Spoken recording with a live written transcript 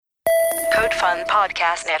Code Fun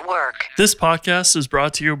Podcast Network. This podcast is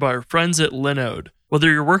brought to you by our friends at Linode. Whether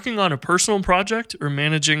you're working on a personal project or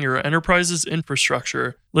managing your enterprise's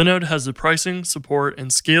infrastructure, Linode has the pricing, support,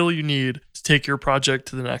 and scale you need to take your project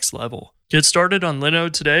to the next level. Get started on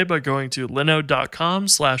Linode today by going to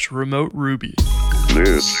linode.com/remote-ruby.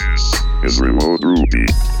 This is Remote Ruby.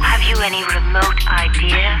 Have you any remote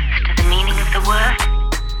idea to the meaning of the word?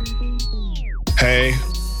 Hey.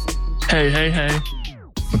 Hey.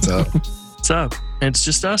 What's up? What's up? It's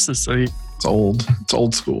just us this week. It's old. It's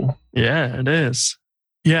old school. Yeah, it is.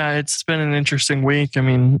 Yeah, it's been an interesting week. I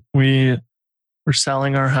mean, we're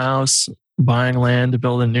selling our house, buying land to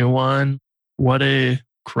build a new one. What a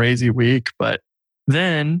crazy week. But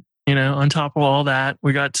then, on top of all that,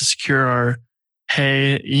 we got to secure our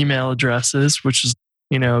Hey email addresses, which is,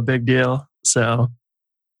 a big deal. So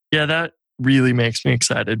yeah, that really makes me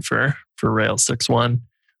excited for Rails 6.1.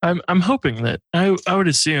 I'm hoping that I would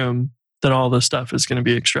assume that all this stuff is going to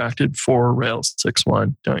be extracted for Rails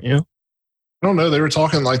 6.1, don't you? I don't know. They were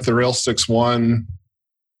talking like the Rails 6.1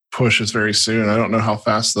 push is very soon. I don't know how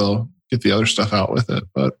fast they'll get the other stuff out with it,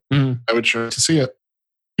 but I would sure to see it.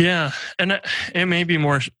 Yeah, and it may be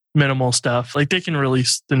more minimal stuff. Like they can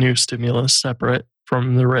release the new stimulus separate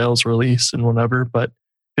from the Rails release and whatever, but I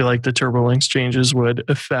feel like the TurboLinks changes would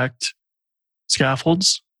affect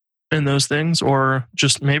scaffolds and those things, or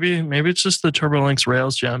just maybe it's just the TurboLinks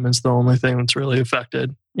Rails gem is the only thing that's really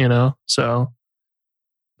affected, So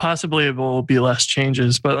possibly it will be less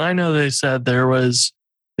changes, but I know they said there was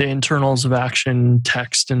the internals of Action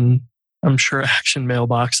text, and I'm sure Action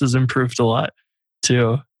mailbox has improved a lot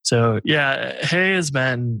too. So yeah, Hey has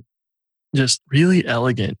been just really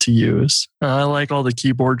elegant to use. I like all the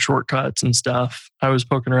keyboard shortcuts and stuff. I was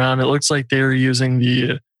poking around. It looks like they were using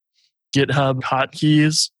the GitHub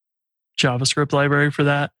hotkeys JavaScript library for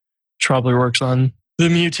that, which probably works on the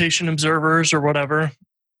mutation observers or whatever.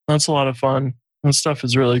 That's a lot of fun. That stuff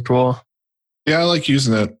is really cool. Yeah, I like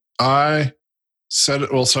using it. I said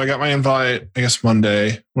it. Well, so I got my invite, I guess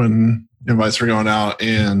Monday when invites were going out,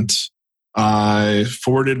 and I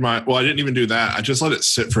forwarded I didn't even do that. I just let it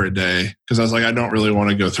sit for a day because I was like, I don't really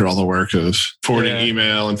want to go through all the work of forwarding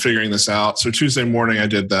email and figuring this out. So Tuesday morning I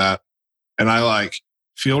did that, and I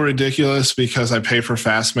feel ridiculous because I pay for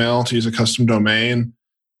Fastmail to use a custom domain,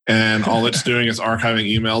 and all it's doing is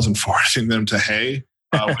archiving emails and forwarding them to Hey,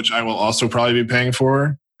 which I will also probably be paying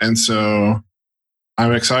for. And so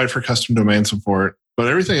I'm excited for custom domain support, but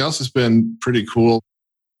everything else has been pretty cool.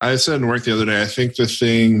 I said in work the other day, I think the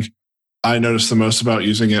thing I noticed the most about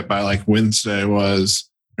using it by Wednesday was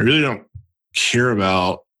I really don't care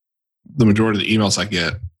about the majority of the emails I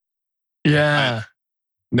get. Yeah.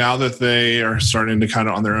 Now that they are starting to kind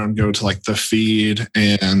of on their own go to the feed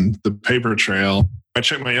and the paper trail, I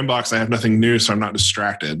check my inbox, I have nothing new, so I'm not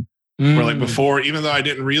distracted. Where before, even though I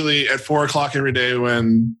didn't really, at 4:00 every day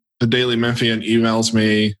when the Daily Memphian emails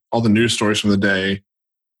me all the news stories from the day,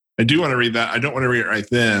 I do want to read that. I don't want to read it right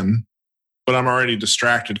then, but I'm already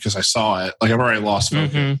distracted because I saw it. I've already lost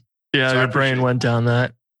focus. Mm-hmm. Yeah, so your brain went down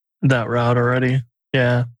that route already.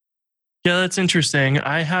 Yeah. Yeah, that's interesting.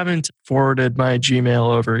 I haven't forwarded my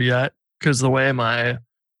Gmail over yet because the way my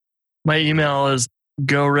email is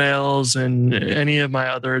GoRails and any of my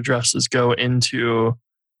other addresses go into,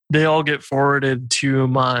 they all get forwarded to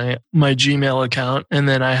my Gmail account, and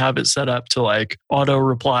then I have it set up to auto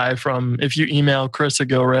reply from, if you email Chris at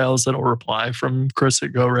GoRails, it'll reply from Chris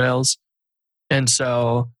at GoRails. And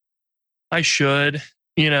so I should,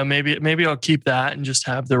 maybe I'll keep that and just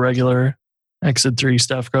have the regular Exit 3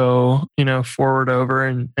 stuff go, forward over,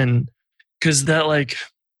 and because that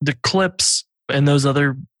the clips and those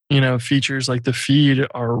other, features like the feed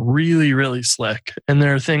are really, really slick. And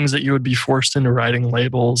there are things that you would be forced into writing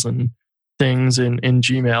labels and things in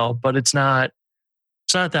Gmail, but it's not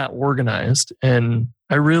that organized. And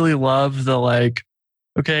I really love the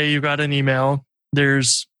okay, you got an email.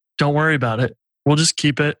 Don't worry about it. We'll just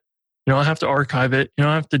keep it. You don't have to archive it. You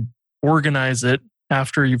don't have to organize it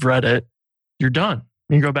after you've read it. You're done.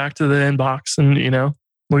 You can go back to the inbox and,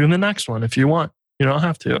 look at the next one if you want. You don't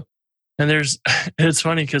have to. And it's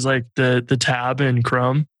funny because the tab in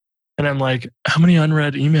Chrome, and I'm how many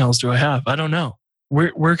unread emails do I have? I don't know.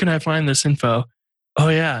 Where can I find this info? Oh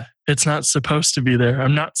yeah, it's not supposed to be there.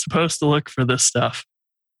 I'm not supposed to look for this stuff.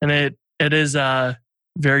 And it is a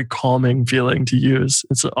very calming feeling to use.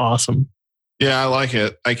 It's awesome. Yeah, I like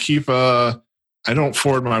it. I keep I don't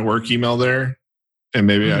forward my work email there, and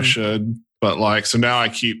maybe I should. But so now I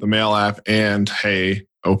keep the mail app and Hey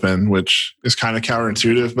open, which is kind of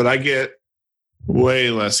counterintuitive, but I get way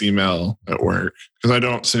less email at work because I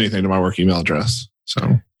don't send anything to my work email address.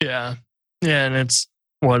 So yeah, and it's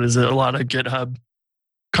what is it? A lot of GitHub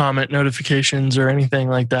comment notifications or anything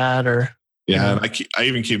like that, or yeah. And I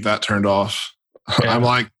even keep that turned off. Yeah. I'm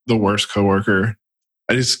like the worst coworker.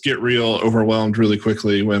 I just get real overwhelmed really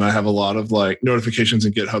quickly when I have a lot of like notifications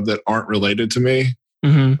in GitHub that aren't related to me.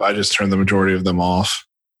 Mm-hmm. I just turn the majority of them off.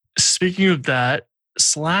 Speaking of that,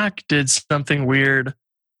 Slack did something weird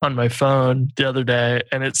on my phone the other day,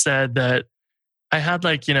 and it said that I had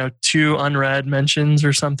 2 unread mentions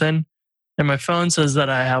or something. And my phone says that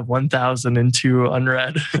I have 1,002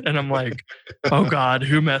 unread. And I'm like, oh God,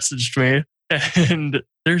 who messaged me? And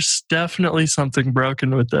there's definitely something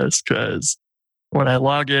broken with this, because when I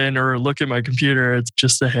log in or look at my computer, it's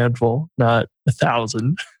just a handful, not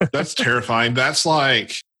 1,000. That's terrifying. That's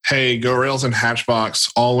like, hey, GoRails and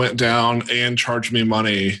Hatchbox all went down and charged me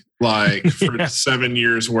money for 7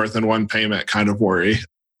 years worth in one payment kind of worry.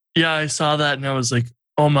 Yeah, I saw that and I was like,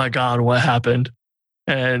 oh my God, what happened?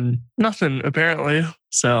 And nothing, apparently.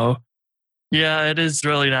 So yeah, it is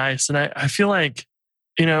really nice. And I feel like,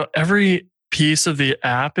 every piece of the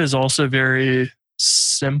app is also very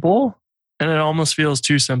simple, and it almost feels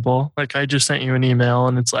too simple. Like, I just sent you an email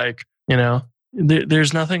and it's like,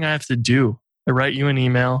 there's nothing I have to do. I write you an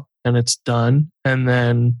email and it's done. And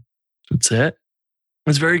then that's it.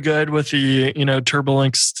 It's very good with the,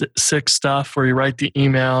 TurboLink 6 stuff where you write the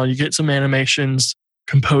email, you get some animations,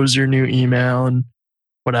 compose your new email and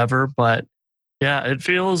whatever. But yeah, it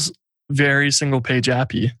feels very single page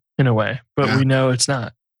appy in a way, but we know it's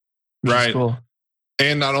not. Right. Cool.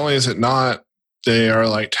 And not only is it not, they are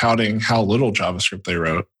like touting how little JavaScript they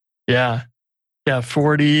wrote. Yeah. Yeah.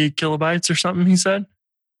 40 kilobytes or something, he said.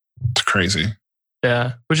 It's crazy.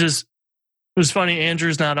 Yeah. It was funny.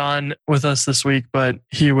 Andrew's not on with us this week, but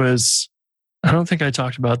I don't think I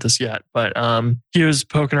talked about this yet, but he was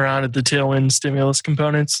poking around at the Tailwind stimulus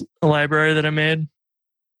components library that I made.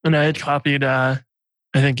 And I had copied, I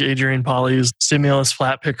think, Adrian Pauly's stimulus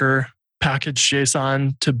flat picker package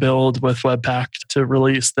JSON to build with Webpack to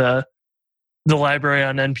release the library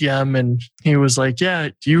on NPM. And he was like, yeah,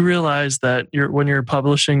 do you realize that when you're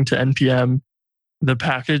publishing to NPM, the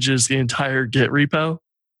package is the entire Git repo?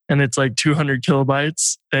 And it's like 200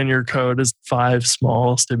 kilobytes, and your code is 5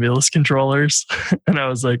 small stimulus controllers. And I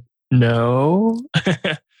was like, no.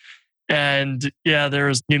 And yeah, there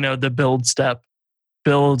was, the build step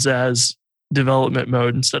builds as development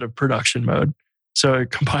mode instead of production mode. So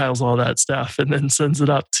it compiles all that stuff and then sends it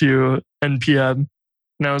up to NPM.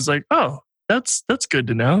 And I was like, oh, that's good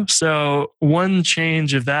to know. So one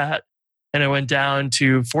change of that, and it went down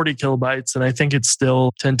to 40 kilobytes. And I think it's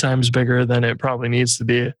still 10 times bigger than it probably needs to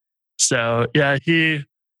be. So yeah, he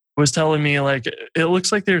was telling me it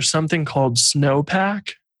looks like there's something called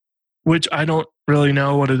Snowpack, which I don't really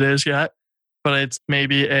know what it is yet, but it's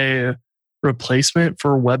maybe a replacement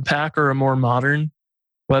for Webpack or a more modern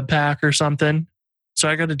Webpack or something. So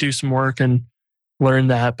I got to do some work and learn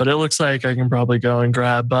that, but it looks like I can probably go and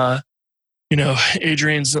grab,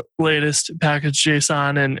 Adrian's latest package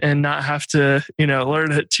JSON and not have to,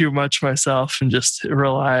 learn it too much myself and just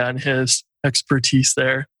rely on his expertise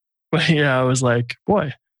there. But yeah, I was like,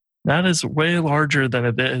 boy, that is way larger than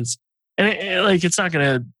it is. And it's not going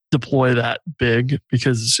to deploy that big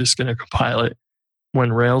because it's just going to compile it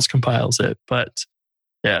when Rails compiles it. But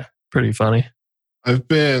yeah, pretty funny. I've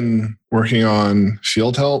been working on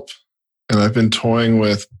field help, and I've been toying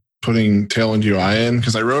with putting Tailwind UI in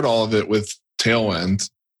because I wrote all of it with Tailwind.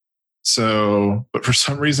 So, but for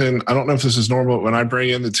some reason, I don't know if this is normal, but when I bring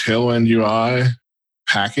in the Tailwind UI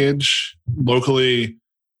package locally,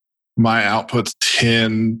 my output's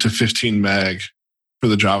 10 to 15 meg for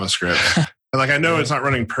the JavaScript. And I know it's not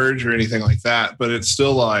running purge or anything like that, but it's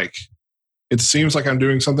still it seems like I'm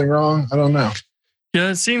doing something wrong. I don't know.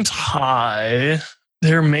 Yeah, it seems high.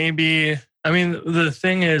 There may be, the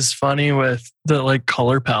thing is funny with the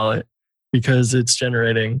color palette because it's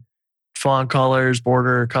generating font colors,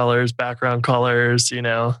 border colors, background colors,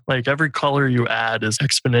 every color you add is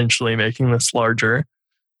exponentially making this larger.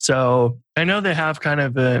 So I know they have kind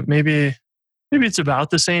of maybe it's about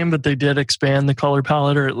the same, but they did expand the color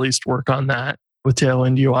palette or at least work on that with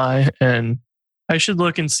Tailwind UI. And I should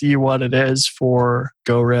look and see what it is for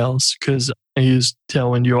GoRails because I used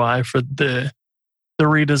Tailwind UI for the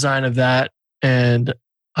redesign of that. And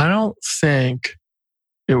I don't think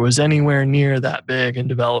it was anywhere near that big in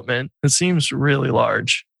development. It seems really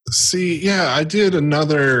large. See, yeah, I did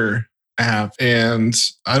another app and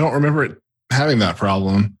I don't remember it having that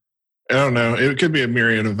problem. I don't know. It could be a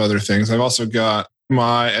myriad of other things. I've also got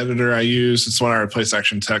my editor I use. It's one I replace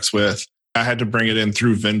action text with. I had to bring it in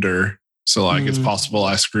through vendor. So it's possible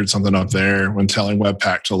I screwed something up there when telling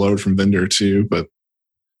Webpack to load from vendor too. But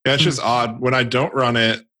Yeah, it's just odd when I don't run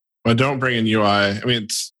it. When I don't bring in UI. I mean,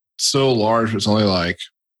 it's so large. It's only like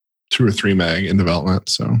 2 or 3 meg in development.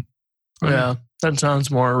 So yeah, that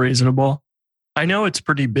sounds more reasonable. I know it's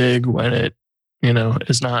pretty big when it,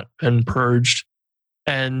 is not been purged.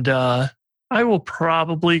 And I will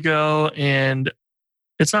probably go, and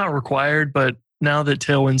it's not required, but now that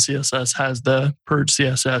Tailwind CSS has the purge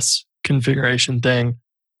CSS configuration thing,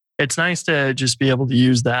 it's nice to just be able to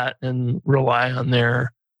use that and rely on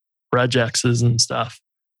their regexes and stuff.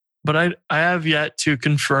 But I have yet to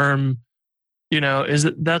confirm,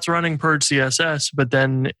 that's running purge CSS, but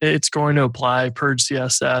then it's going to apply purge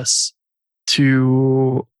CSS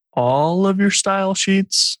to all of your style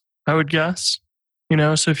sheets, I would guess.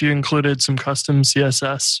 So if you included some custom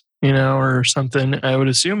CSS, or something, I would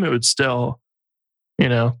assume it would still,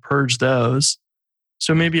 purge those.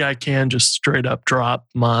 So maybe I can just straight up drop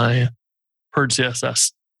my purge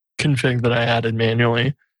CSS config that I added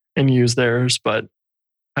manually and use theirs, but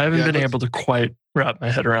I haven't been able to quite wrap my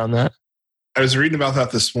head around that. I was reading about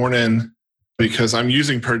that this morning because I'm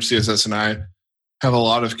using purge CSS and I have a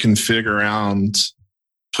lot of config around.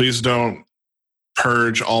 Please don't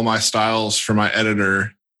purge all my styles from my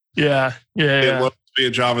editor. Yeah. It won't be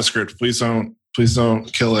a JavaScript. Please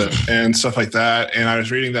don't kill it and stuff like that. And I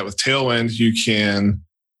was reading that with Tailwind, you can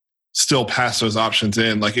still pass those options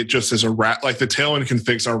in. Like it just is like the Tailwind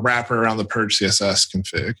configs are wrapper around the purge CSS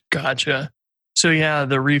config. Gotcha. So yeah,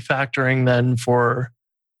 the refactoring then for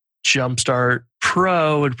Jumpstart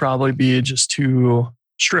Pro would probably be just to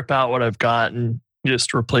strip out what I've got and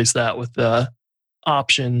just replace that with the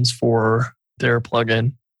options for their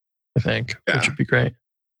plugin, I think, which would be great.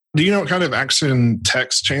 Do you know what kind of action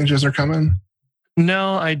text changes are coming?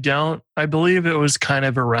 No, I don't. I believe it was kind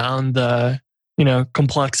of around the,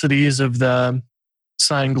 complexities of the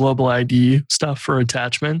sign global ID stuff for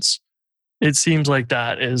attachments. It seems like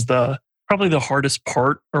that is probably the hardest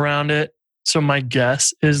part around it. So my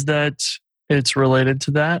guess is that it's related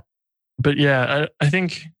to that. But yeah, I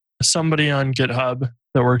think somebody on GitHub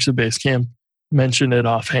that works at Basecamp mentioned it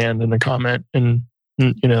offhand in a comment, and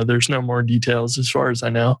there's no more details as far as I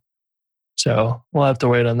know. So we'll have to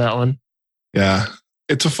wait on that one. Yeah.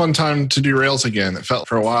 It's a fun time to do Rails again. It felt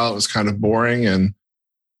for a while it was kind of boring, and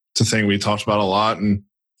it's a thing we talked about a lot. And,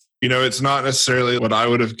 it's not necessarily what I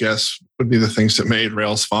would have guessed would be the things that made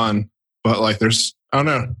Rails fun. But like I don't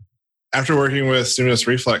know. After working with Stimulus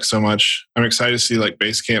Reflex so much, I'm excited to see like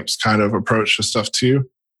Basecamp's kind of approach to stuff too.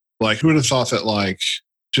 Like who would have thought that like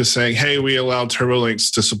just saying, hey, we allowed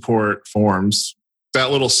turbolinks to support forms.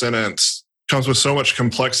 That little sentence comes with so much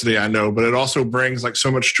complexity, I know, but it also brings like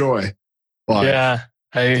so much joy. Like, yeah.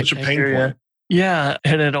 Such a pain point. Yeah.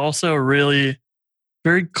 And it also really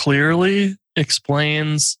very clearly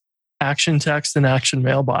explains action text and action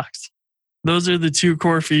mailbox. Those are the 2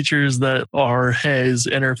 core features that are Hay's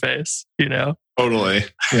interface, Totally.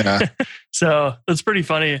 Yeah. So that's pretty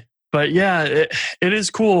funny. But yeah, it is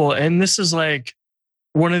cool. And this is like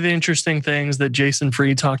one of the interesting things that Jason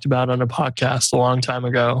Fried talked about on a podcast a long time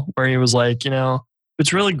ago, where he was like,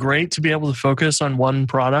 it's really great to be able to focus on one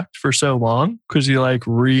product for so long because you like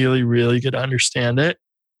really, really get to understand it.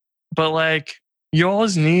 But like you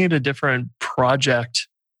always need a different project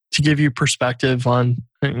to give you perspective on,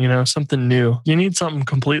 something new. You need something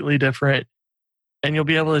completely different, and you'll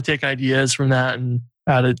be able to take ideas from that and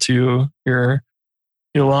add it to your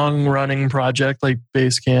long running project like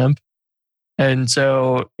Basecamp. And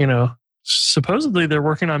so, supposedly they're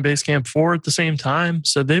working on Basecamp 4 at the same time.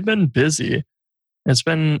 So they've been busy. It's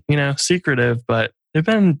been, secretive, but they've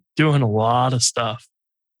been doing a lot of stuff.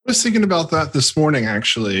 I was thinking about that this morning,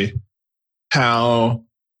 actually, how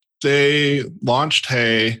they launched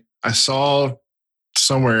Hey. I saw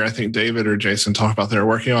somewhere, I think David or Jason talk about they're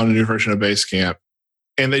working on a new version of Basecamp,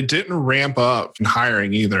 and they didn't ramp up in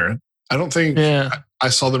hiring either. I don't think I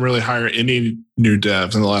saw them really hire any new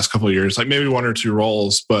devs in the last couple of years, like maybe 1 or 2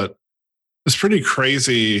 roles, but it's pretty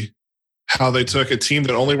crazy how they took a team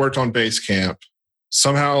that only worked on Basecamp,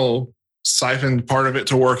 somehow siphoned part of it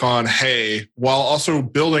to work on Hey, while also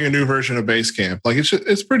building a new version of Basecamp. Like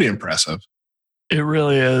it's pretty impressive. It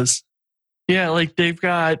really is. Yeah, like they've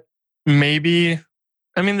got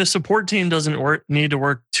the support team doesn't need to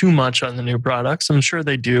work too much on the new products. I'm sure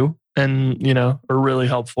they do and, are really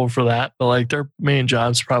helpful for that. But like their main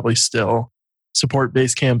job's probably still support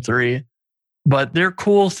Basecamp 3. But their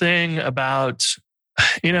cool thing about,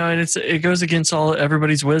 and it goes against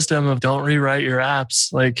everybody's wisdom of don't rewrite your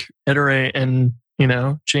apps, like iterate and,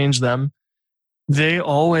 change them. They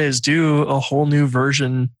always do a whole new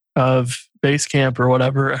version of Basecamp or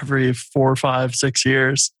whatever every 4, 5, 6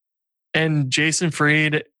 years. And Jason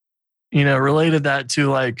Fried related that to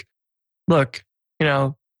like, look,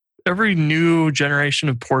 every new generation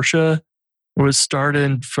of Porsche was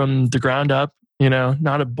started from the ground up,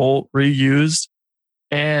 not a bolt reused.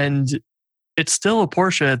 And it's still a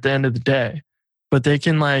Porsche at the end of the day, but they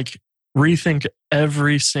can like rethink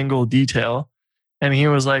every single detail. And he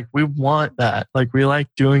was like, we want that. Like, we like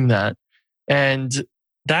doing that. And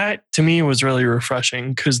that to me was really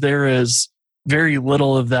refreshing because there is very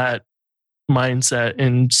little of that mindset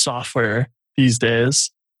in software these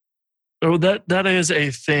days. So that is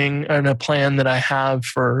a thing and a plan that I have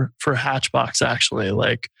for Hatchbox, actually.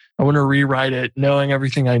 Like, I want to rewrite it knowing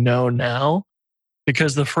everything I know now,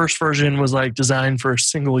 because the first version was like designed for a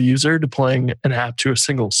single user deploying an app to a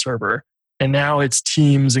single server. And now it's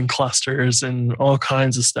teams and clusters and all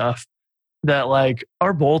kinds of stuff that like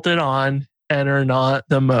are bolted on and are not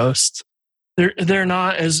the most, they're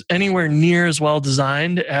not as anywhere near as well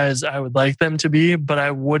designed as I would like them to be, but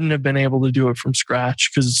I wouldn't have been able to do it from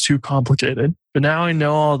scratch because it's too complicated. But now I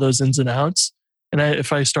know all those ins and outs. And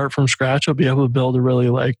if I start from scratch, I'll be able to build a really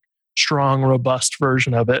like strong, robust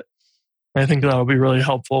version of it. I think that'll be really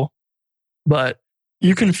helpful. But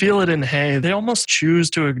you can feel it in Hey. They almost choose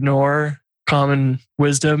to ignore common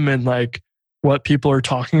wisdom and like what people are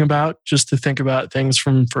talking about just to think about things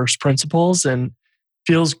from first principles. And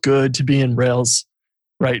feels good to be in Rails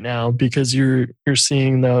right now because you're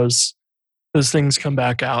seeing those things come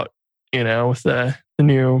back out, with the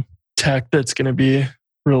new tech that's going to be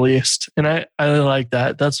released. And I like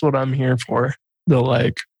that. That's what I'm here for. The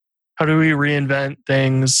like, how do we reinvent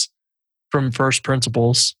things from first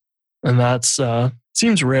principles? And that's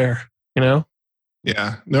seems rare,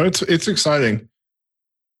 Yeah, no, it's exciting.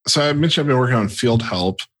 So I mentioned I've been working on field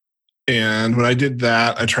help. And when I did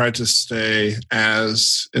that, I tried to stay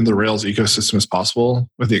as in the Rails ecosystem as possible,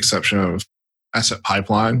 with the exception of asset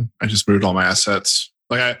pipeline. I just moved all my assets.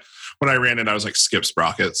 Like when I ran it, I was like skip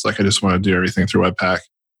sprockets. Like I just want to do everything through Webpack.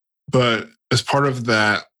 But as part of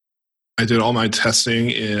that, I did all my testing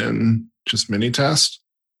in just MiniTest.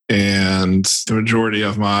 And the majority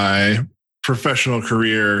of my professional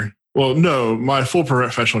career, my full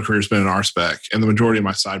professional career has been in RSpec, and the majority of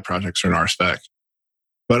my side projects are in RSpec.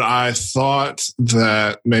 But I thought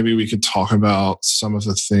that maybe we could talk about some of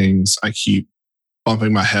the things I keep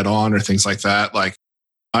bumping my head on or things like that. Like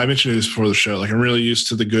I mentioned this before the show, like I'm really used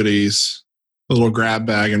to the goodies, the little grab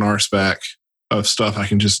bag in RSpec of stuff I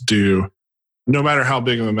can just do no matter how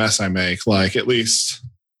big of a mess I make. Like at least,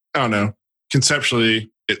 I don't know,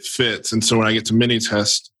 conceptually it fits. And so when I get to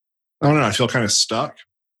MiniTest, I don't know, I feel kind of stuck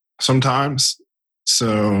sometimes.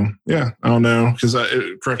 So yeah, I don't know, because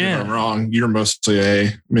correct me if I'm wrong, you're mostly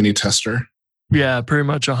a mini tester. Yeah, pretty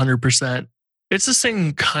much 100%. It's the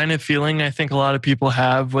same kind of feeling I think a lot of people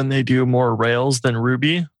have when they do more Rails than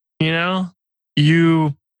Ruby.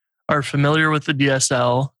 You are familiar with the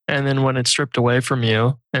DSL, and then when it's stripped away from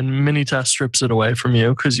you, and MiniTest strips it away from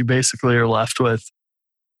you, because you basically are left with,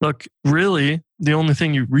 look, really, the only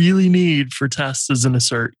thing you really need for tests is an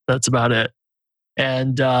assert. That's about it.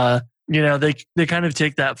 And they kind of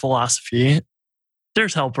take that philosophy.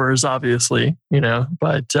 There's helpers, obviously,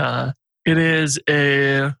 but it is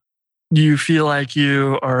you feel like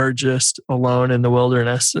you are just alone in the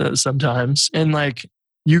wilderness sometimes. And like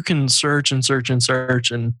you can search and search and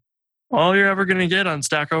search, and all you're ever going to get on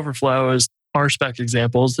Stack Overflow is RSpec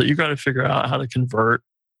examples that you got to figure out how to convert,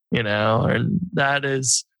 and that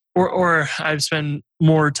is, or I've spent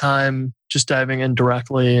more time just diving in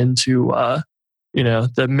directly into,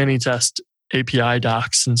 the MiniTest API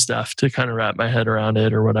docs and stuff to kind of wrap my head around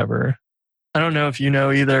it or whatever. I don't know if you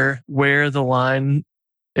know either where the line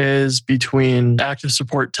is between active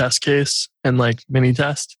support test case and like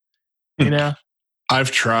MiniTest,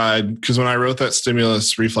 I've tried, because when I wrote that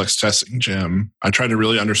stimulus reflex testing gem, I tried to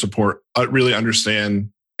really understand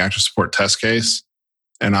active support test case.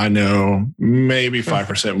 And I know maybe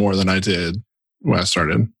 5% more than I did when I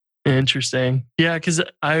started. Interesting. Yeah, because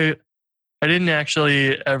I didn't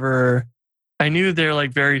actually ever, I knew they're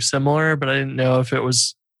like very similar, but I didn't know if it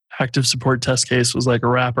was active support test case was like a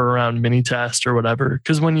wrapper around MiniTest or whatever.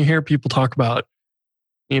 Because when you hear people talk about,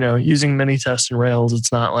 using MiniTest in Rails,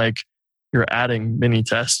 it's not like you're adding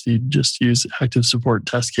MiniTest. You just use active support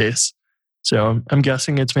test case. So I'm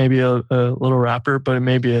guessing it's maybe a little wrapper, but it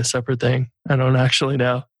may be a separate thing. I don't actually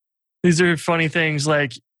know. These are funny things.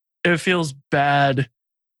 Like it feels bad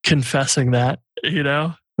confessing that,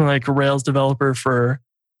 like a Rails developer for,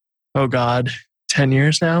 10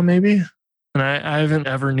 years now, maybe. And I haven't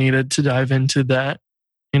ever needed to dive into that,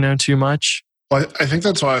 too much. Well, I think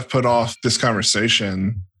that's why I've put off this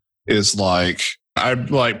conversation is like, I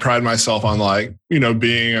like pride myself on like,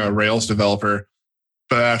 being a Rails developer,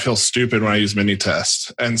 but I feel stupid when I use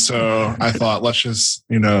MiniTest. And so I thought, let's just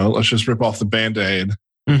rip off the Band-Aid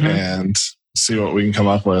and see what we can come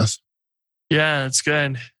up with. Yeah, it's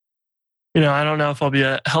good. I don't know if I'll be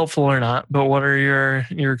helpful or not, but what are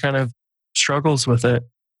your kind of struggles with it?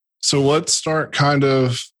 So let's start kind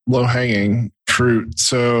of low-hanging fruit.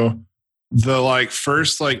 So the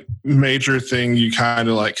first major thing you kind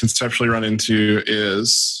of conceptually run into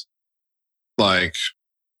is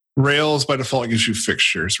Rails by default gives you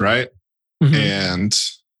fixtures, right? And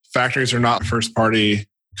factories are not a first-party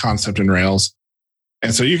concept in Rails.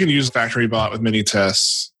 And so you can use factory bot with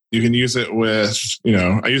MiniTests. You can use it with,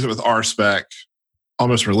 I use it with RSpec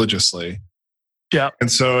almost religiously. Yeah.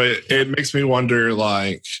 And so it makes me wonder,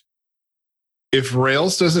 if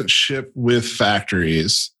Rails doesn't ship with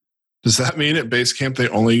factories, does that mean at Basecamp they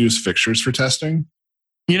only use fixtures for testing?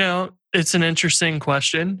 It's an interesting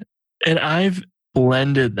question. And I've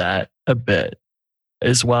blended that a bit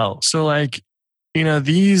as well. So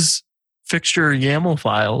these fixture YAML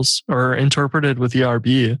files are interpreted with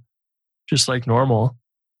ERB, just like normal.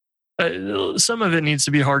 Some of it needs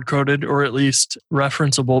to be hard-coded or at least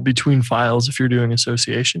referenceable between files if you're doing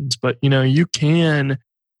associations. But, you can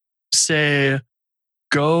say,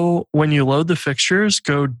 when you load the fixtures,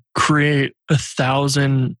 go create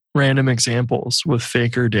 1,000 random examples with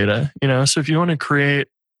faker data. So if you want to create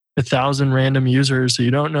 1,000 random users that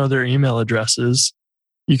you don't know their email addresses,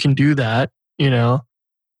 you can do that. You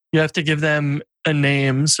have to give them a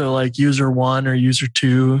name. So user 1 or user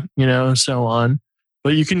 2, so on.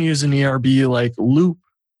 But you can use an ERB loop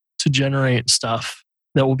to generate stuff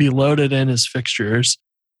that will be loaded in as fixtures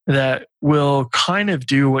that will kind of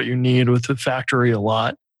do what you need with the factory a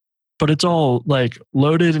lot. But it's all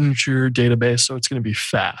loaded into your database, so it's going to be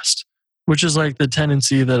fast, which is the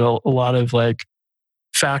tendency that a lot of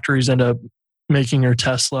factories end up making your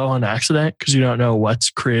test slow on accident because you don't know what's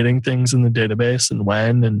creating things in the database and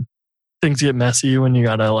when, and things get messy when you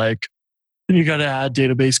gotta add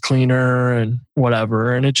database cleaner and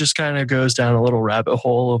whatever. And it just kind of goes down a little rabbit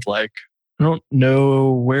hole of I don't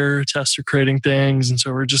know where tests are creating things. And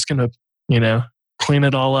so we're just going to, clean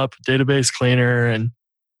it all up with database cleaner. And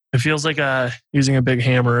it feels like using a big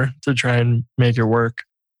hammer to try and make it work.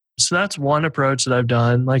 So that's one approach that I've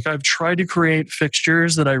done. I've tried to create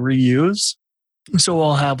fixtures that I reuse. So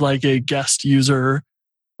I'll have a guest user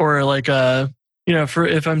or for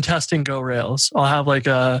if I'm testing Go Rails, I'll have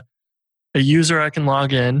a user I can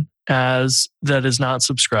log in as that is not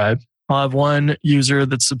subscribed. I'll have one user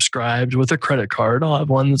that's subscribed with a credit card. I'll have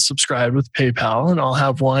one that's subscribed with PayPal, and I'll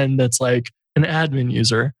have one that's an admin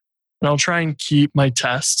user. And I'll try and keep my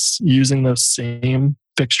tests using those same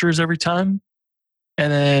fixtures every time.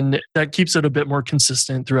 And then that keeps it a bit more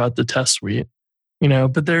consistent throughout the test suite.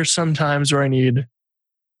 But there's some times where I need,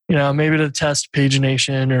 maybe to test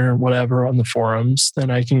pagination or whatever on the forums,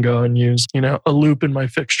 then I can go and use, a loop in my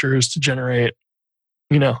fixtures to generate,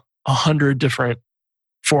 100 different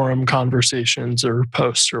forum conversations or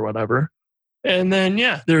posts or whatever. And then,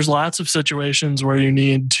 there's lots of situations where you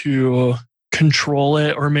need to control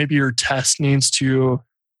it, or maybe your test needs to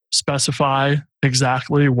specify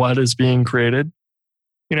exactly what is being created,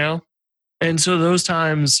 And so those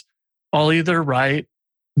times I'll either write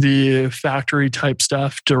the factory type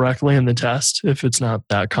stuff directly in the test if it's not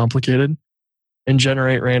that complicated and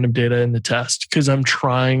generate random data in the test because I'm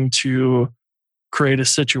trying to create a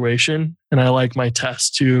situation and I like my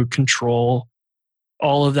test to control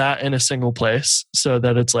all of that in a single place so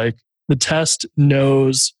that it's the test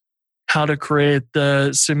knows how to create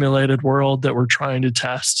the simulated world that we're trying to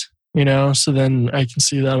test, so then I can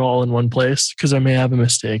see that all in one place because I may have a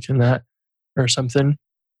mistake in that or something.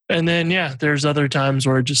 And then, there's other times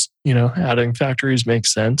where just, adding factories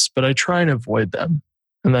makes sense, but I try and avoid them.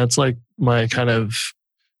 And that's my kind of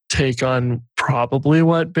take on probably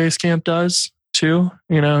what Basecamp does too,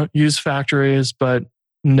 use factories, but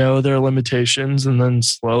know their limitations and then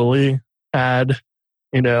slowly add,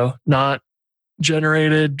 not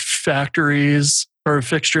generated factories or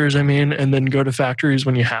fixtures, and then go to factories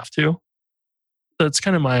when you have to. That's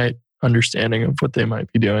kind of my understanding of what they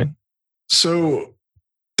might be doing. So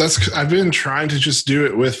I've been trying to just do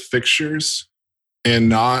it with fixtures and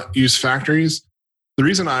not use factories. The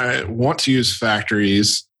reason I want to use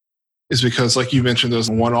factories is because, you mentioned, those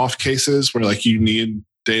one-off cases where you need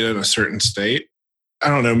data in a certain state. I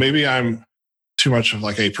don't know, maybe I'm too much of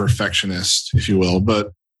a perfectionist, if you will,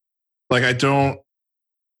 but I don't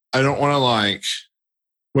want to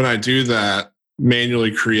when I do that,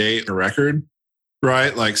 manually create a record,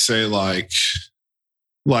 right? Say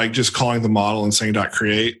just calling the model and saying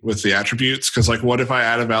 .create with the attributes. Because what if I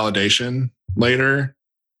add a validation later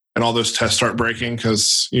and all those tests start breaking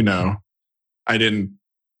because, I didn't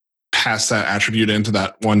pass that attribute into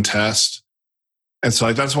that one test. And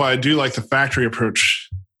so that's why I do like the factory approach.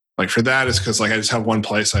 Like for that is because I just have one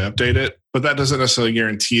place I update it, but that doesn't necessarily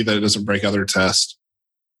guarantee that it doesn't break other tests.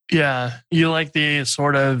 Yeah. You like the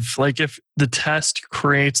sort of if the test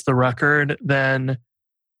creates the record, then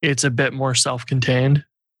it's a bit more self-contained.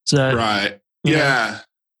 Is that right? Yeah.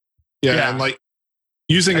 And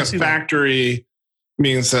using a factory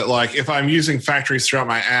means that if I'm using factories throughout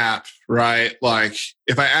my app, right?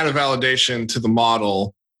 If I add a validation to the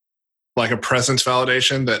model, like a presence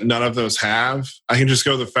validation that none of those have, I can just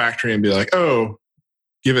go to the factory and be like, oh,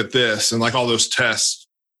 give it this. And all those tests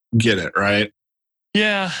get it, right?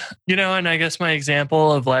 Yeah. And I guess my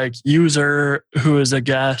example of user who is a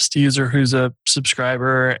guest, user who's a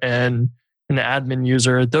subscriber, and an admin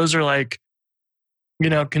user, those are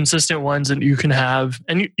consistent ones that you can have.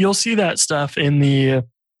 And you'll see that stuff in the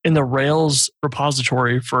Rails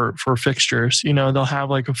repository for fixtures. They'll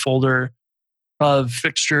have a folder of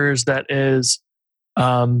fixtures that is,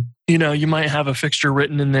 you might have a fixture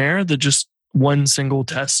written in there that just one single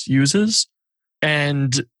test uses.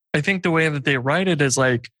 And I think the way that they write it is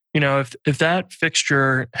if that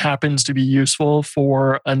fixture happens to be useful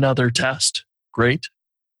for another test, great.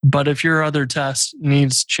 But if your other test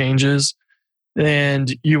needs changes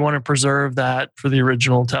and you want to preserve that for the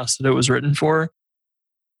original test that it was written for,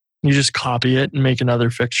 you just copy it and make another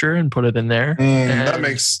fixture and put it in there. That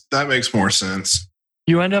makes more sense.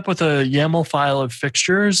 You end up with a YAML file of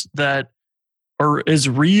fixtures that are as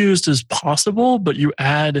reused as possible, but you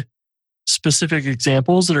add specific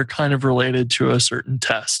examples that are kind of related to a certain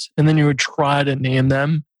test. And then you would try to name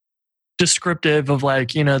them descriptive of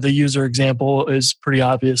the user example is pretty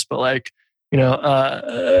obvious, but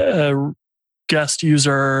a guest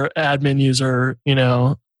user, admin user,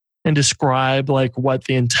 and describe what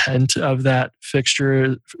the intent of that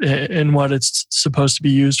fixture and what it's supposed to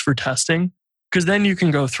be used for testing. Because then you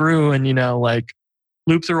can go through and,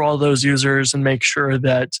 loop through all those users and make sure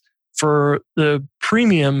that for the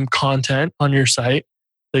premium content on your site,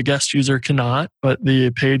 the guest user cannot, but the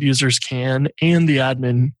paid users can, and the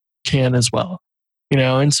admin can as well.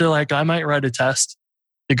 And so I might write a test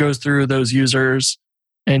that goes through those users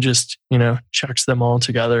and just, checks them all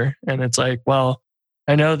together. And it's well,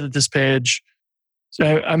 I know that this page,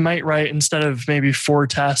 so I might write, instead of maybe 4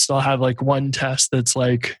 tests, I'll have one test that's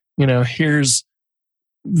here's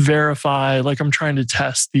verify, I'm trying to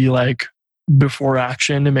test the before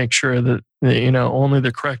action to make sure that, only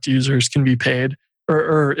the correct users can be paid,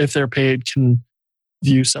 or if they're paid can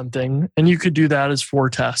view something. And you could do that as 4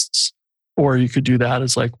 tests, or you could do that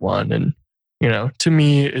as 1. And, to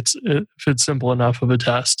me, if it's simple enough of a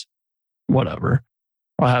test, whatever.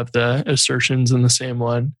 I'll have the assertions in the same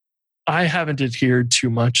one. I haven't adhered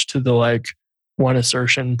too much to the 1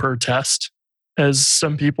 assertion per test as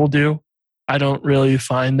some people do. I don't really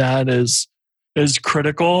find that as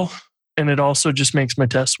critical. And it also just makes my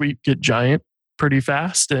test suite get giant pretty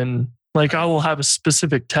fast. And I will have a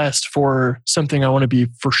specific test for something I want to be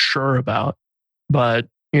for sure about. But,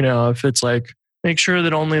 if it's make sure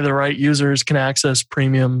that only the right users can access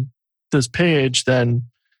premium this page, then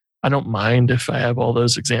I don't mind if I have all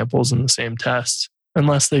those examples in the same test,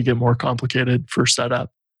 unless they get more complicated for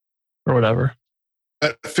setup or whatever.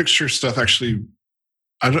 That fixture stuff actually,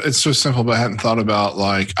 it's so simple, but I hadn't thought about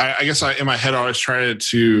I guess in my head I always tried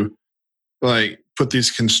to put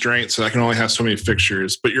these constraints so I can only have so many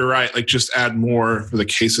fixtures. But you're right, just add more for the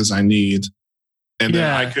cases I need. And then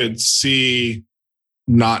I could see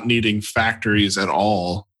not needing factories at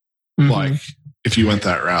all, if you went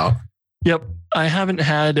that route. Yep. I haven't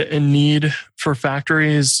had a need for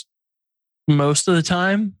factories most of the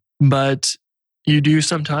time, but you do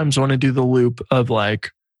sometimes want to do the loop of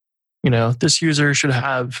this user should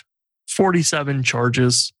have 47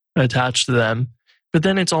 charges attached to them. But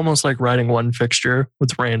then it's almost like writing one fixture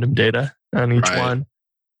with random data on each one,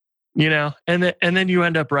 and then you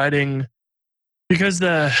end up writing, because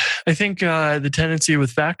I think the tendency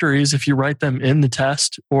with factories, if you write them in the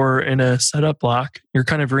test or in a setup block, you're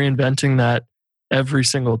kind of reinventing that every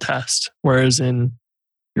single test. Whereas in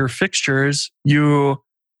your fixtures, you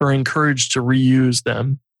are encouraged to reuse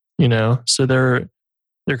them, so they're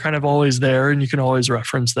kind of always there and you can always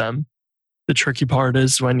reference them. The tricky part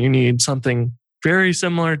is when you need something very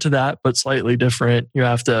similar to that, but slightly different, you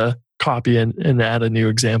have to copy and add a new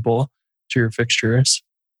example to your fixtures.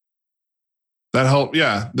 That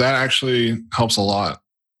actually helps a lot.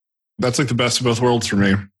 That's the best of both worlds for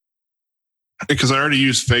me. Because I already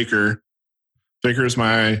use Faker. Faker is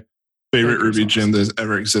my favorite Ruby gem that has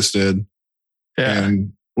ever existed. Yeah.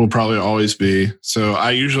 And will probably always be. So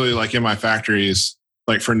I usually like in my factories,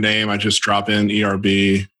 like for name, I just drop in ERB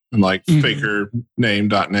and like faker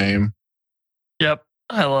name.name. Yep.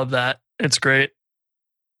 I love that. It's great.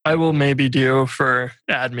 I will maybe do for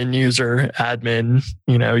admin user,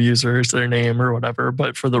 users, their name or whatever.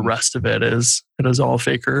 But for the rest of it is all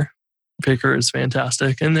faker. Faker is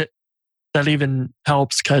fantastic. And that even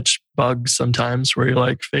helps catch bugs sometimes where you're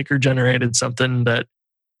like, faker generated something that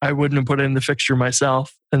I wouldn't have put in the fixture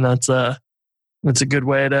myself. And that's a good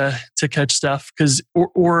way to catch stuff because,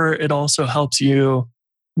 or it also helps you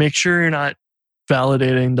make sure you're not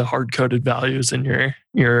validating the hard-coded values in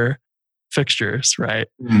your fixtures, right?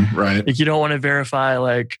 Right. Like you don't want to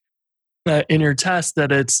verify in your test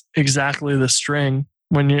that it's exactly the string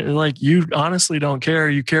when you honestly don't care.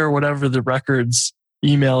 You care whatever the record's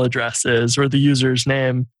email address is or the user's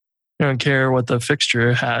name. You don't care what the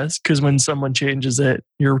fixture has because when someone changes it,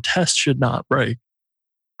 your test should not break.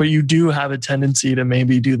 But you do have a tendency to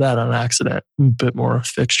maybe do that on accident, a bit more with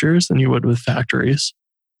fixtures than you would with factories.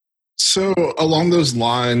 So along those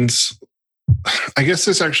lines, I guess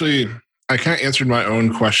I kind of answered my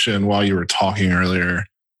own question while you were talking earlier,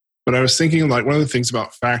 but I was thinking like one of the things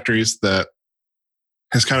about factories that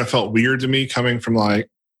has kind of felt weird to me coming from like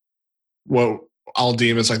what I'll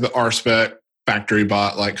deem as like the RSpec factory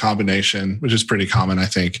bot like combination, which is pretty common, I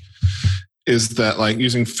think, is that like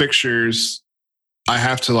using fixtures, I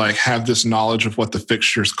have to like have this knowledge of what the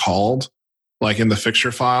fixture's called, like in the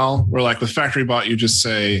fixture file, where like with factory bot, you just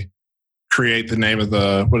say, create the name of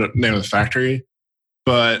the factory.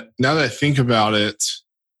 But now that I think about it,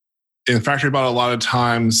 in factory bot, a lot of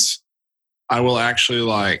times I will actually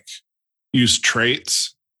like use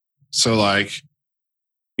traits. So like,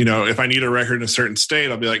 if I need a record in a certain state,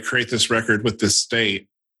 I'll be like, create this record with this state.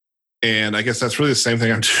 And I guess that's really the same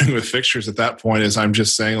thing I'm doing with fixtures at that point is I'm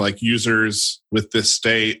just saying like users with this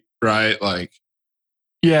state, right? Like,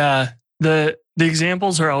 yeah, the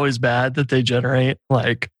examples are always bad that they generate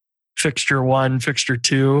like fixture 1, fixture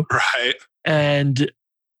 2. Right. And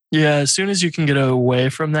yeah, as soon as you can get away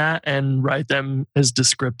from that and write them as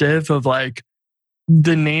descriptive of like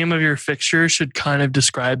the name of your fixture should kind of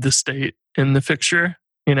describe the state in the fixture,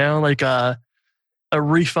 like a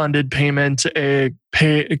refunded payment, a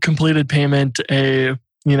completed payment, a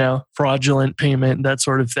fraudulent payment, that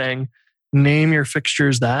sort of thing. Name your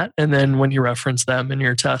fixtures that, and then when you reference them in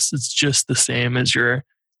your test, it's just the same as your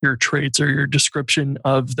traits or your description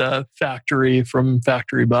of the factory from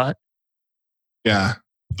Factory Bot. Yeah.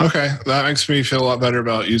 Okay. That makes me feel a lot better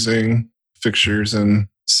about using fixtures and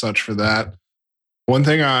such for that. One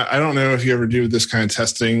thing I don't know if you ever do this kind of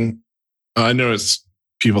testing. I know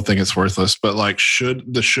people think it's worthless, but like shoulda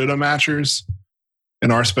matchers in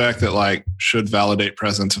RSpec that like should validate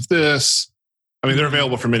presence of this. I mean, they're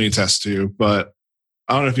available for MiniTest too, but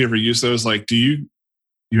I don't know if you ever use those. Like, do you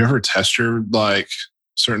ever test your like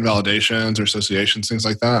certain validations or associations, things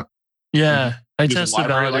like that? Yeah, I test the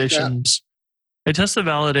validations. I test the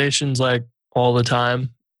validations like all the time.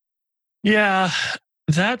 Yeah,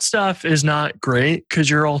 that stuff is not great because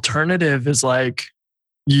your alternative is like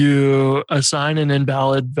you assign an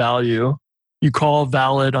invalid value, you call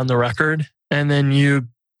valid on the record, and then you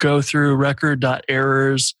go through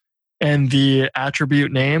record.errors and the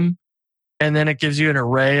attribute name, and then it gives you an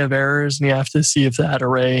array of errors, and you have to see if that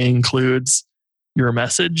array includes your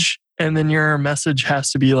message, and then your message has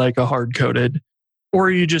to be like a hard-coded, or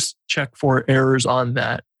you just check for errors on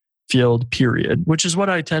that field, period, which is what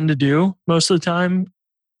I tend to do most of the time.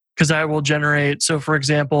 Because I will generate, so for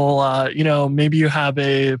example, maybe you have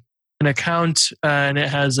an account and it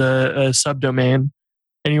has a subdomain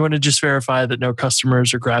and you want to just verify that no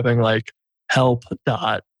customers are grabbing like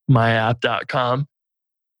help.myapp.com.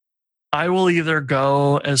 I will either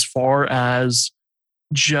go as far as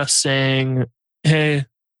just saying, hey,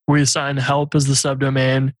 we assign help as the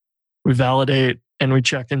subdomain, we validate and we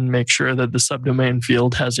check and make sure that the subdomain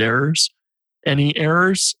field has errors. Any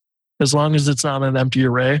errors, as long as it's not an empty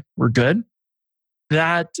array, we're good.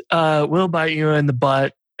 That will bite you in the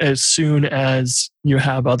butt as soon as you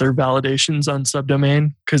have other validations on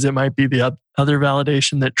subdomain, because it might be the other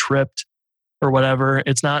validation that tripped or whatever.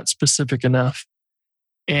 It's not specific enough.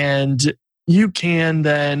 And you can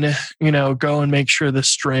then, go and make sure the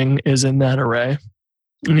string is in that array,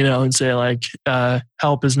 and say like,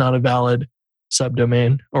 help is not a valid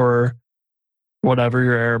subdomain or whatever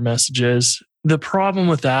your error message is. The problem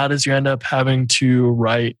with that is you end up having to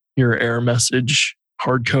write your error message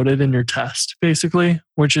hard-coded in your test, basically,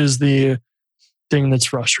 which is the thing that's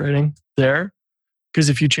frustrating there. Because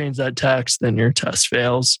if you change that text, then your test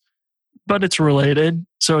fails. but it's related.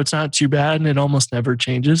 So it's not too bad. And it almost never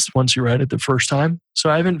changes once you write it the first time. So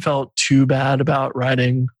I haven't felt too bad about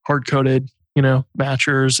writing hard-coded,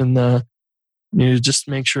 matchers and just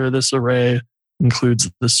make sure this array includes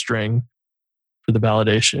the string for the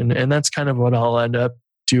validation. And that's kind of what I'll end up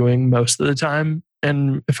doing most of the time.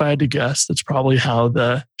 And if I had to guess, that's probably how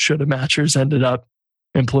the shoulda matchers ended up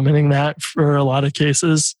implementing that for a lot of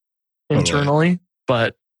cases internally.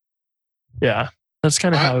 But yeah, that's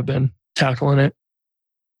kind of how I've been tackling it.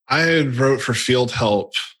 I had wrote for field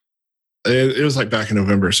help. It was like back in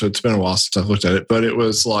November, so it's been a while since I've looked at it. But it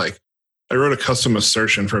was like I wrote a custom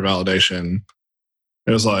assertion for validation.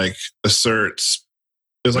 It was like asserts.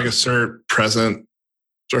 It was like assert present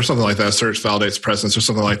or something like that. Assert validates presence or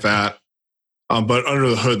something like that. But under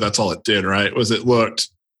the hood, that's all it did, right? Was it looked,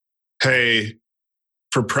 hey,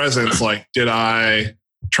 for presence, like, did I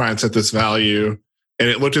try and set this value? And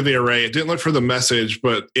it looked at the array. It didn't look for the message,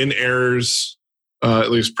 but in errors, at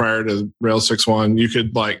least prior to Rails 6.1, you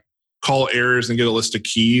could like call errors and get a list of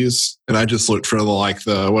keys. And I just looked for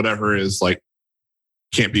the whatever is like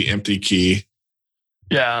can't be empty key.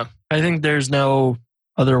 Yeah, I think there's no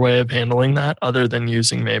other way of handling that other than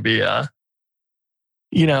using maybe,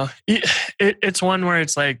 it's one where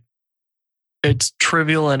it's like, it's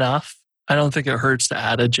trivial enough. I don't think it hurts to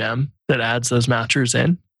add a gem that adds those matchers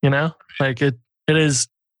in, like it is,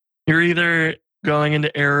 you're either going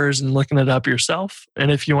into errors and looking it up yourself.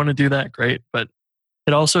 And if you want to do that, great. But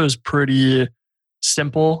it also is pretty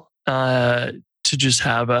simple to just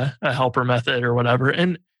have a helper method or whatever.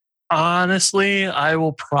 And honestly, I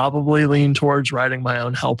will probably lean towards writing my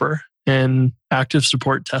own helper in active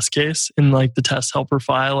support test case in like the test helper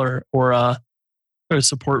file or a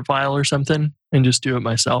support file or something and just do it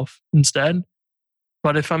myself instead.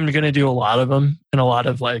 But if I'm going to do a lot of them and a lot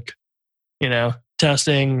of like,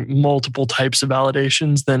 testing multiple types of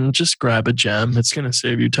validations, then just grab a gem. It's going to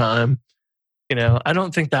save you time. I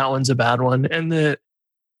don't think that one's a bad one. And the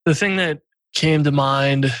thing that came to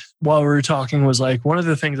mind while we were talking was like one of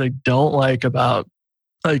the things I don't like about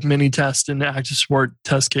like MiniTest and active support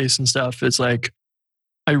test case and stuff is like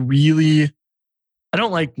I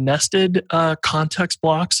don't like nested context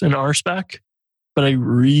blocks in RSpec, but I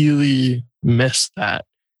really miss that.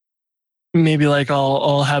 Maybe like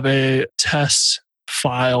I'll have a test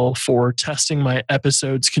file for testing my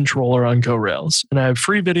episodes controller on GoRails, and I have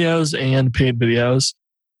free videos and paid videos,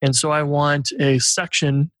 and so I want a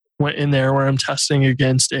section in there where I'm testing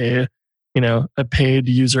against a paid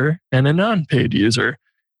user and a non-paid user,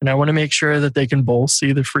 and I want to make sure that they can both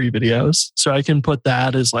see the free videos, so I can put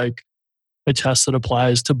that as like a test that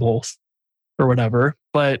applies to both or whatever.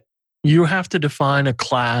 But you have to define a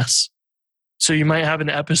class. So you might have an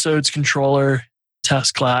episodes controller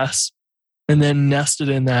test class, and then nested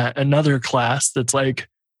in that another class that's like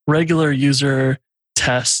regular user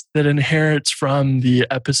test that inherits from the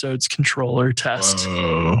episodes controller test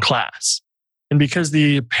class. And because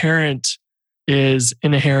the parent is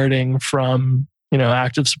inheriting from,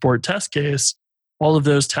 active support test case, all of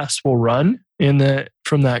those tests will run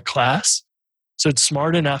from that class. So it's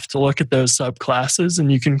smart enough to look at those subclasses,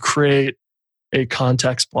 and you can create a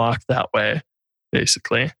context block that way,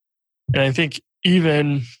 basically. And I think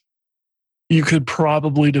even you could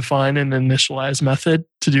probably define an initialize method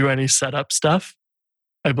to do any setup stuff.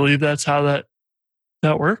 I believe that's how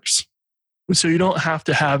that works. So you don't have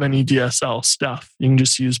to have any DSL stuff. You can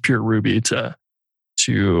just use pure Ruby to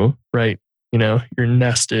write, your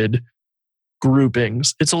nested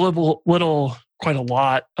groupings. It's a little quite a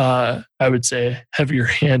lot, I would say, heavier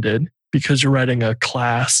handed because you're writing a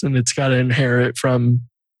class and it's got to inherit from,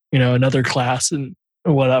 another class and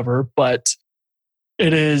whatever. But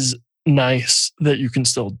it is nice that you can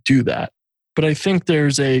still do that. But I think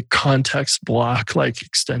there's a context block like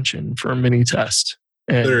extension for MiniTest.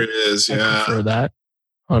 And there it is, yeah. I prefer that,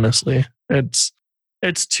 honestly. It's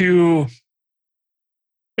too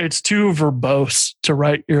verbose to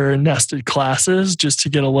write your nested classes just to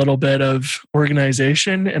get a little bit of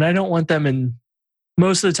organization. And I don't want them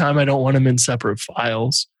most of the time I don't want them in separate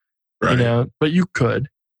files. Right. But you could.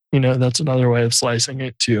 That's another way of slicing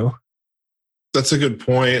it too. That's a good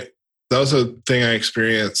point. That was a thing I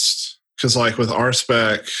experienced because like with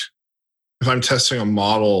RSpec, if I'm testing a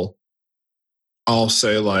model, I'll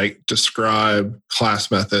say like describe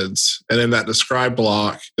class methods. And in that describe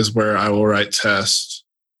block is where I will write tests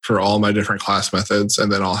for all my different class methods.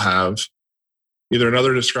 And then I'll have either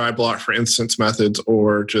another describe block for instance methods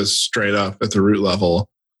or just straight up at the root level.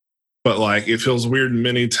 But like it feels weird in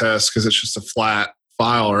MiniTest because it's just a flat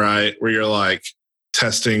file, right? Where you're like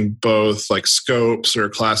testing both like scopes or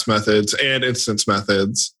class methods and instance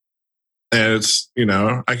methods. And it's,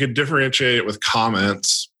 I could differentiate it with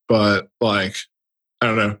comments, but like, I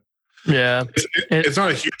don't know. Yeah. It's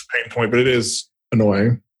not a huge pain point, but it is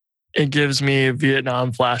annoying. It gives me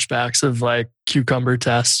Vietnam flashbacks of like cucumber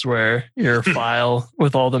tests where your file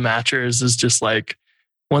with all the matchers is just like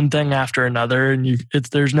one thing after another, and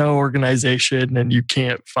there's no organization and you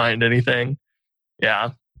can't find anything.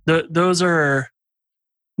 Yeah. Those are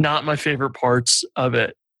not my favorite parts of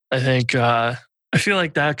it. I think I feel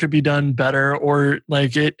like that could be done better, or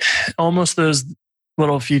like almost those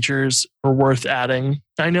little features are worth adding.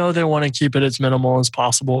 I know they want to keep it as minimal as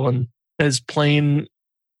possible and as plain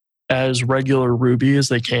as regular Ruby as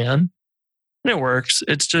they can. And it works.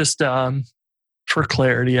 It's just for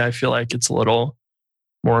clarity, I feel like it's a little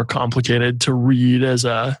more complicated to read as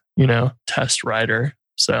a, test writer.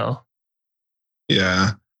 So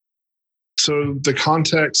yeah. So the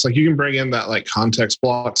context, like you can bring in that like context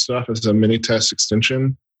block stuff as a MiniTest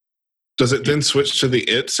extension. Does it then switch to the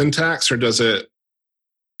it syntax, or is it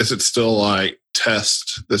still like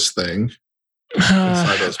test this thing?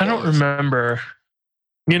 I don't remember.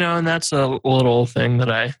 And that's a little thing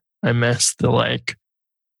that I missed, the like,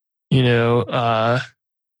 the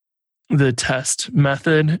test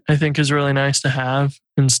method I think is really nice to have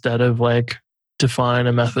instead of like define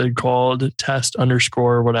a method called test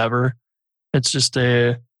underscore whatever. It's just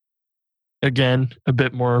again, a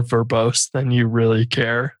bit more verbose than you really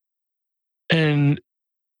care. And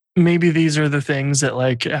maybe these are the things that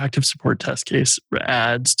like active support test case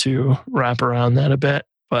adds to wrap around that a bit.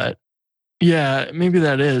 But yeah, maybe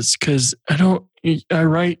that is because I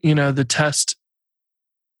write, the test,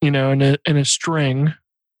 in a string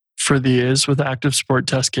for these with active support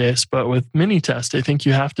test case. But with MiniTest, I think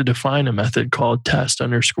you have to define a method called test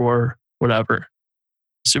underscore whatever.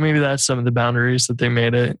 So maybe that's some of the boundaries that they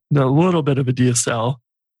made it a little bit of a DSL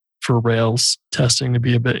for Rails testing to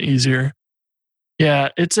be a bit easier. Yeah,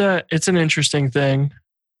 it's an interesting thing.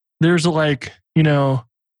 There's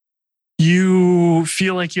you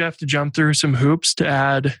feel like you have to jump through some hoops to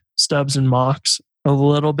add stubs and mocks a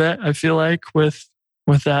little bit. I feel like with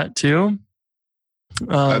that too.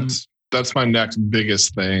 That's my next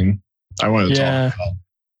biggest thing I want to talk about.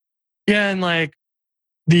 Yeah, and like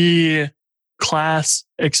the class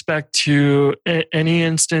expect to any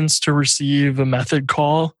instance to receive a method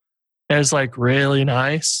call as like really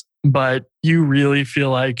nice, but you really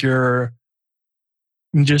feel like you're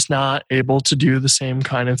just not able to do the same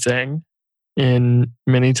kind of thing in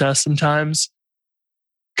MiniTest sometimes,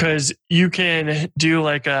 because you can do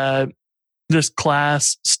like this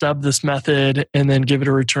class stub this method and then give it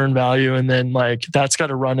a return value, and then like that's got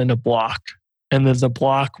to run in a block, and then the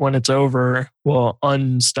block when it's over will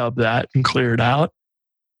unstub that and clear it out.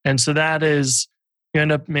 And so that is, you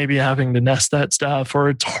end up maybe having to nest that stuff, or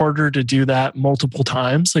it's harder to do that multiple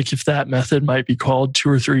times. Like if that method might be called 2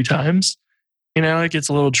 or 3 times, it gets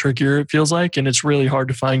a little trickier, it feels like, and it's really hard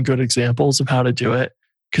to find good examples of how to do it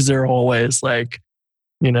because they're always like,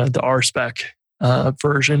 the RSpec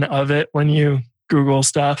version of it when you Google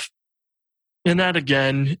stuff. And that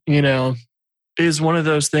again, is one of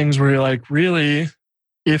those things where you're like, really,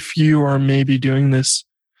 if you are maybe doing this,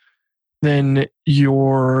 then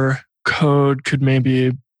your code could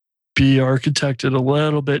maybe be architected a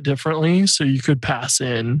little bit differently. So you could pass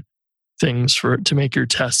in things to make your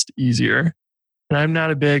test easier. And I'm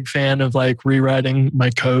not a big fan of like rewriting my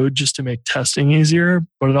code just to make testing easier,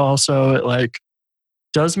 but it like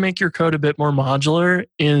does make your code a bit more modular.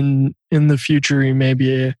 In the future, you may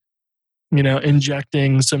be,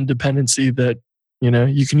 injecting some dependency that,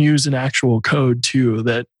 you can use in actual code too,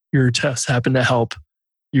 that your tests happen to help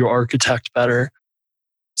you architect better.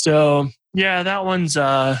 So yeah, that one's,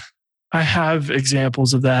 I have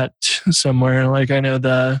examples of that somewhere. Like I know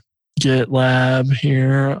the GitLab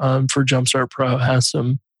here for Jumpstart Pro has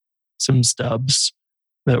some stubs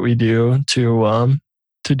that we do to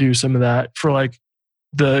do some of that for like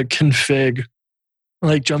the config.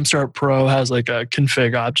 Like Jumpstart Pro has like a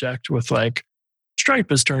config object with like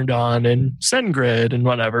Stripe is turned on and SendGrid and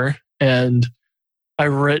whatever. And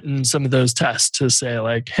I've written some of those tests to say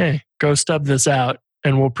like, hey, go stub this out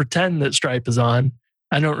and we'll pretend that Stripe is on.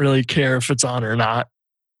 I don't really care if it's on or not.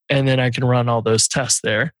 And then I can run all those tests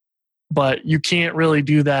there. But you can't really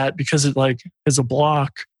do that because it like is a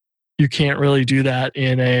block. You can't really do that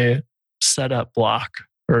in a setup block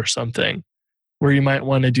or something where you might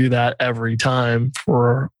want to do that every time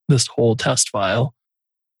for this whole test file.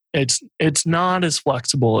 It's not as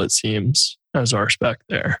flexible, it seems, as RSpec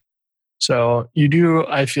there. So you do,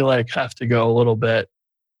 I feel like, have to go a little bit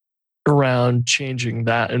around changing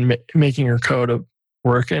that and making your code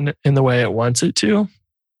work in the way it wants it to.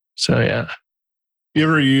 So yeah. You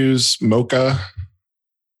ever use Mocha?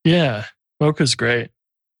 Yeah, Mocha's great.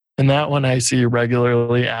 And that one I see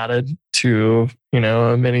regularly added to, a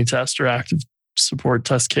MiniTest or active support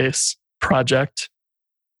test case project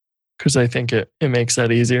because I think it makes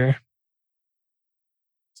that easier.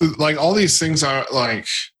 So, like all these things are like,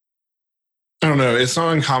 I don't know. It's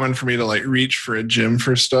not uncommon for me to like reach for a gem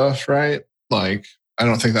for stuff, right? Like, I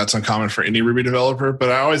don't think that's uncommon for any Ruby developer, but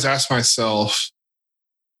I always ask myself,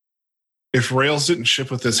 if Rails didn't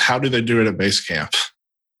ship with this, how do they do it at Basecamp?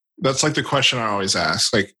 That's like the question I always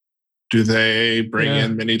ask. Like, do they bring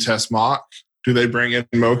in MiniTest mock? Do they bring in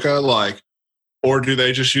Mocha? Like, or do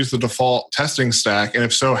they just use the default testing stack? And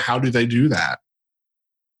if so, how do they do that?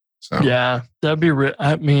 So yeah, that'd be.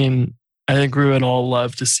 I mean, I think we would all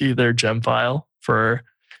love to see their gem file for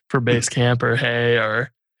Basecamp or Hey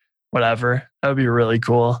or whatever. That would be really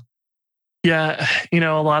cool. Yeah, a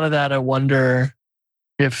lot of that. I wonder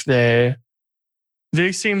if they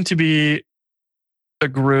seem to be a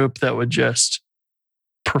group that would just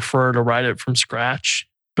prefer to write it from scratch,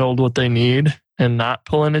 build what they need, and not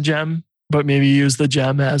pull in a gem, but maybe use the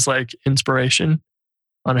gem as like inspiration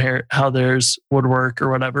on how theirs would work or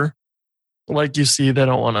whatever. Like you see, they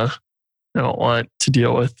don't want to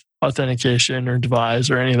deal with authentication or devise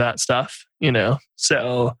or any of that stuff,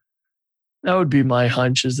 So that would be my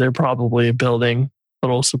hunch is they're probably building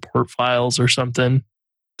little support files or something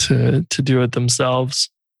to do it themselves.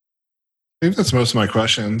 I think that's most of my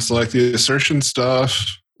questions. Like the assertion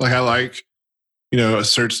stuff, like I like,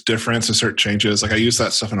 asserts difference, assert changes. Like I use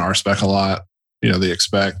that stuff in RSpec a lot. The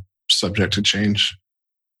expect subject to change.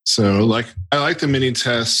 So like I like the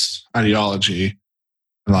MiniTest ideology.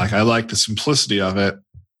 And like I like the simplicity of it,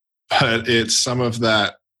 but it's some of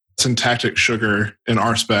that syntactic sugar in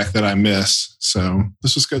RSpec that I miss. So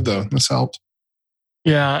this was good though. This helped.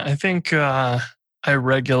 Yeah, I think I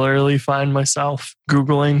regularly find myself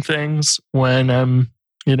Googling things when I'm,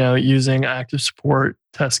 using active support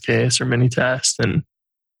test case or MiniTest. And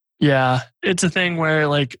yeah, it's a thing where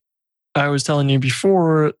like I was telling you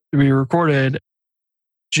before we recorded,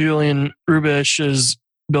 Julian Rubish is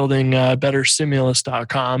building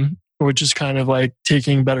betterstimulus.com, which is kind of like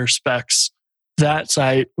taking better specs. That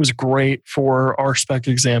site was great for RSpec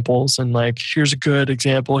examples and like, here's a good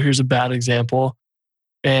example, here's a bad example.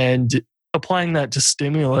 And applying that to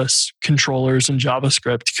stimulus controllers in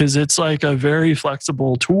JavaScript, because it's like a very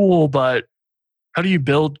flexible tool, but how do you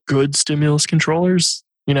build good stimulus controllers?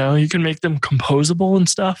 You can make them composable and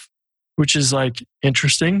stuff, which is like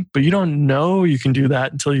interesting, but you don't know you can do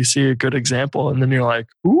that until you see a good example. And then you're like,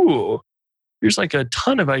 ooh, here's like a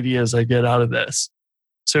ton of ideas I get out of this.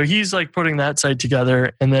 So he's like putting that site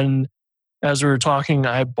together. And then as we were talking,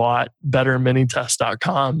 I bought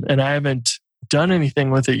betterminitest.com and I haven't done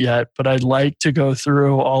anything with it yet, but I'd like to go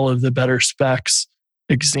through all of the better specs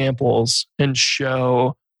examples and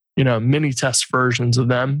show, MiniTest versions of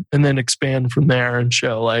them and then expand from there and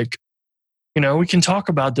show like, we can talk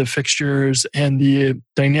about the fixtures and the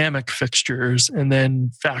dynamic fixtures and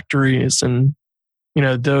then factories and,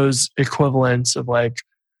 those equivalents of like,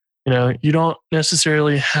 you don't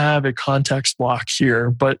necessarily have a context block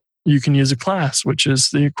here, but you can use a class, which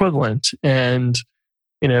is the equivalent. And,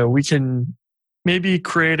 we can maybe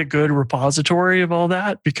create a good repository of all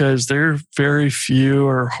that because there are very few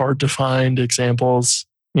or hard to find examples,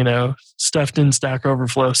 stuffed in Stack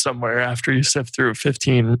Overflow somewhere after you sift through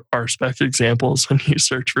 15 RSpec examples when you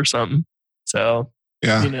search for something. So,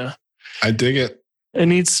 yeah, I dig it. It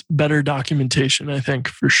needs better documentation, I think,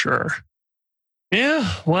 for sure. Yeah,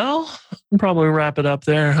 well, we'll probably wrap it up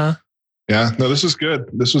there, huh? Yeah, no, this is good.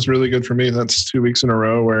 This was really good for me. That's 2 weeks in a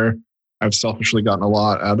row where I've selfishly gotten a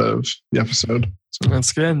lot out of the episode. So.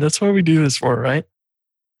 That's good. That's what we do this for, right?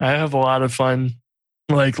 I have a lot of fun,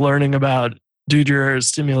 like learning about your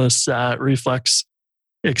stimulus reflex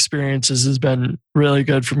experiences has been really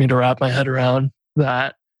good for me to wrap my head around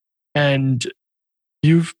that. And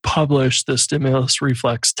you've published the stimulus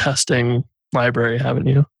reflex testing library, haven't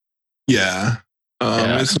you? Yeah.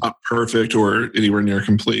 It's not perfect or anywhere near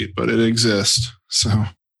complete, but it exists. So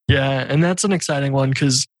yeah, and that's an exciting one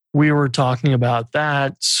because we were talking about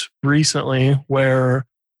that recently where,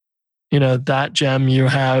 that gem, you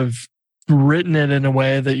have written it in a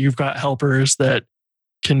way that you've got helpers that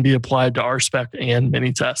can be applied to RSpec and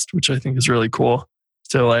MiniTest, which I think is really cool.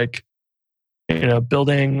 So like,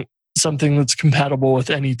 building something that's compatible with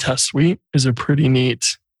any test suite is a pretty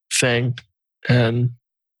neat thing. And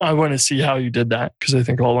I want to see how you did that because I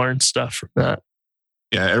think I'll learn stuff from that.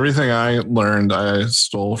 Yeah, everything I learned, I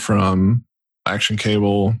stole from Action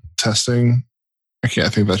Cable Testing. I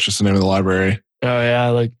think that's just the name of the library. Oh yeah,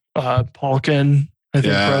 like Paulkin, I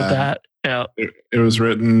think wrote that. Yeah. It was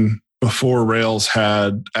written before Rails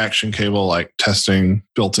had action cable like testing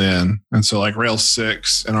built in. And so like Rails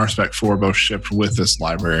 6 and RSpec 4 both shipped with this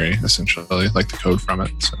library, essentially, like the code from it.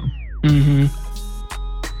 So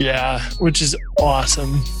yeah, which is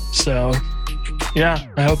awesome. So yeah,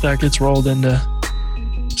 I hope that gets rolled into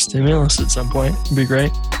Stimulus at some point. It'd be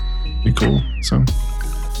great. Be cool. So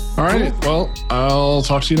all right. Well, I'll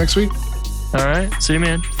talk to you next week. All right. See you,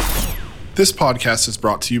 man. This podcast is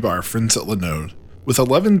brought to you by our friends at Linode. With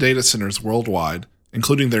 11 data centers worldwide,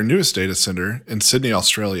 including their newest data center in Sydney,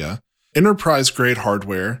 Australia, enterprise-grade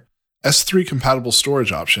hardware, S3-compatible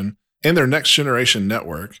storage option, and their next-generation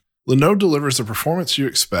network, Linode delivers the performance you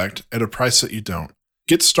expect at a price that you don't.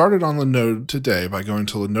 Get started on Linode today by going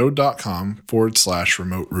to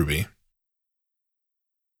linode.com/remote Ruby.